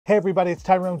Hey everybody, it's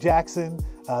Tyrone Jackson,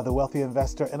 the Wealthy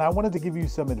Investor, and I wanted to give you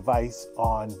some advice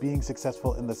on being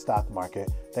successful in the stock market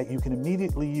that you can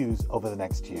immediately use over the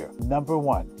next year. Number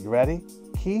one, you ready?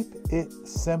 Keep it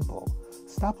simple.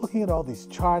 Stop looking at all these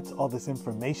charts, all this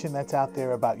information that's out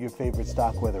there about your favorite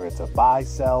stock, whether it's a buy,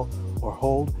 sell, or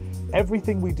hold.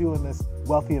 Everything we do in this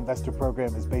Wealthy Investor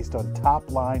program is based on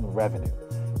top-line revenue.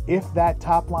 If that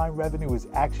top-line revenue is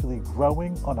actually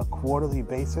growing on a quarterly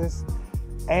basis,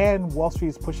 and Wall Street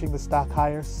is pushing the stock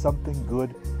higher, something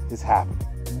good is happening.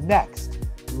 Next,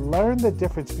 learn the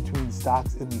difference between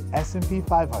stocks in the S&P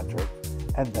 500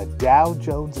 and the Dow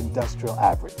Jones Industrial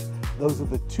Average. Those are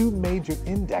the two major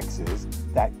indexes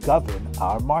that govern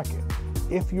our market.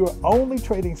 If you're only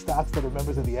trading stocks that are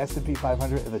members of the S&P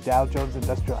 500 and the Dow Jones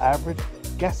Industrial Average,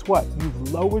 guess what?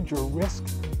 You've lowered your risk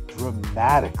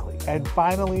dramatically. And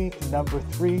finally, number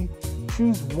three,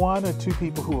 choose one or two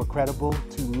people who are credible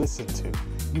to listen to.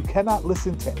 You cannot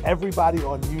listen to everybody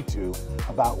on YouTube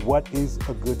about what is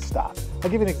a good stock. I'll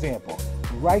give you an example.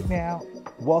 Right now,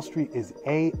 Wall Street is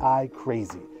AI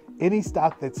crazy. Any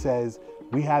stock that says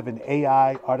we have an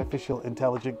AI, artificial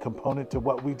intelligent component to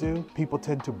what we do, people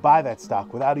tend to buy that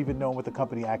stock without even knowing what the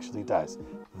company actually does.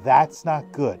 That's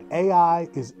not good. AI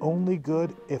is only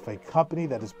good if a company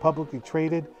that is publicly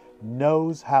traded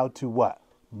knows how to what?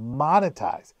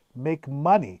 Monetize, make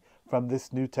money from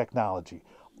this new technology.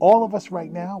 All of us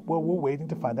right now, well, we're waiting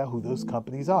to find out who those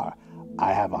companies are.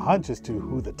 I have a hunch as to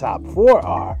who the top four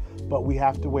are, but we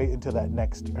have to wait until that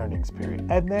next earnings period.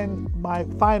 And then my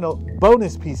final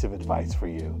bonus piece of advice for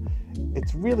you,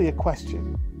 it's really a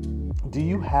question. Do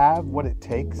you have what it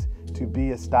takes to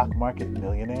be a stock market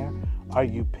millionaire? Are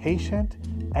you patient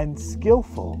and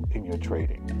skillful in your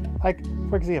trading? Like,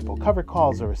 for example, covered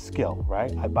calls are a skill,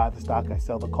 right? I buy the stock, I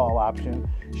sell the call option.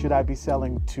 Should I be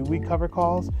selling 2-week covered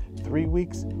calls, 3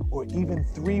 weeks, or even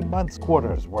 3 months,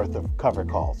 quarters worth of covered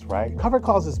calls, right? Covered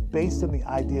calls is based on the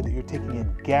idea that you're taking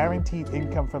in guaranteed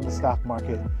income from the stock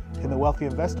market. In the Wealthy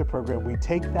Investor program, we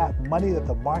take that money that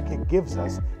the market gives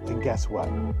us, and guess what?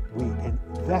 We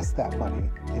invest that money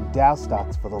in Dow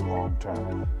stocks for the long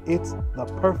term. It's the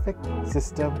perfect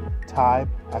system,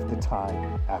 time after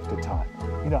time after time.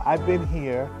 You know, I've been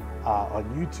here on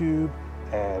YouTube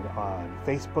and on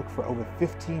Facebook for over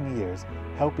 15 years,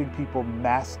 helping people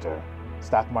master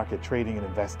stock market trading and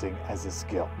investing as a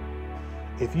skill.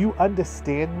 If you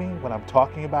understand me when I'm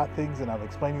talking about things and I'm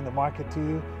explaining the market to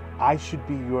you, I should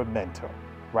be your mentor,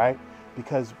 right?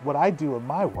 Because what I do in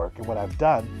my work and what I've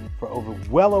done for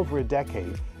well over a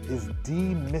decade is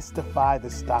demystify the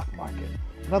stock market.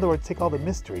 In other words, take all the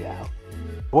mystery out,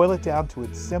 boil it down to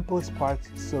its simplest parts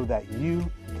so that you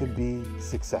can be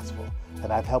successful.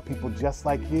 And I've helped people just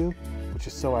like you, which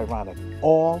is so ironic,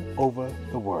 all over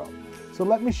the world. So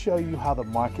let me show you how the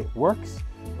market works.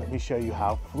 Let me show you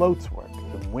how floats work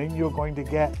and when you're going to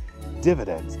get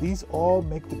dividends. These all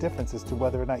make the difference as to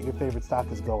whether or not your favorite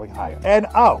stock is going higher. And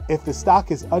if the stock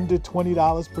is under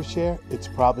 $20 per share, it's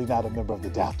probably not a member of the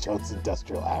Dow Jones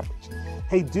Industrial Average.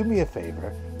 Hey, do me a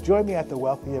favor. Join me at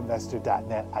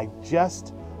thewealthyinvestor.net. I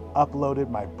just uploaded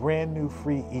my brand new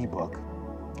free ebook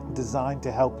designed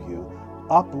to help you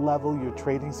up-level your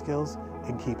trading skills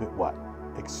and keep it what?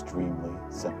 Extremely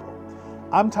simple.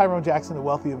 I'm Tyrone Jackson, the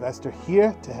Wealthy Investor,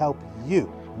 here to help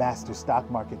you master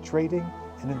stock market trading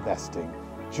and investing.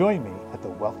 Join me at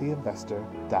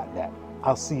thewealthyinvestor.net.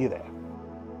 I'll see you there.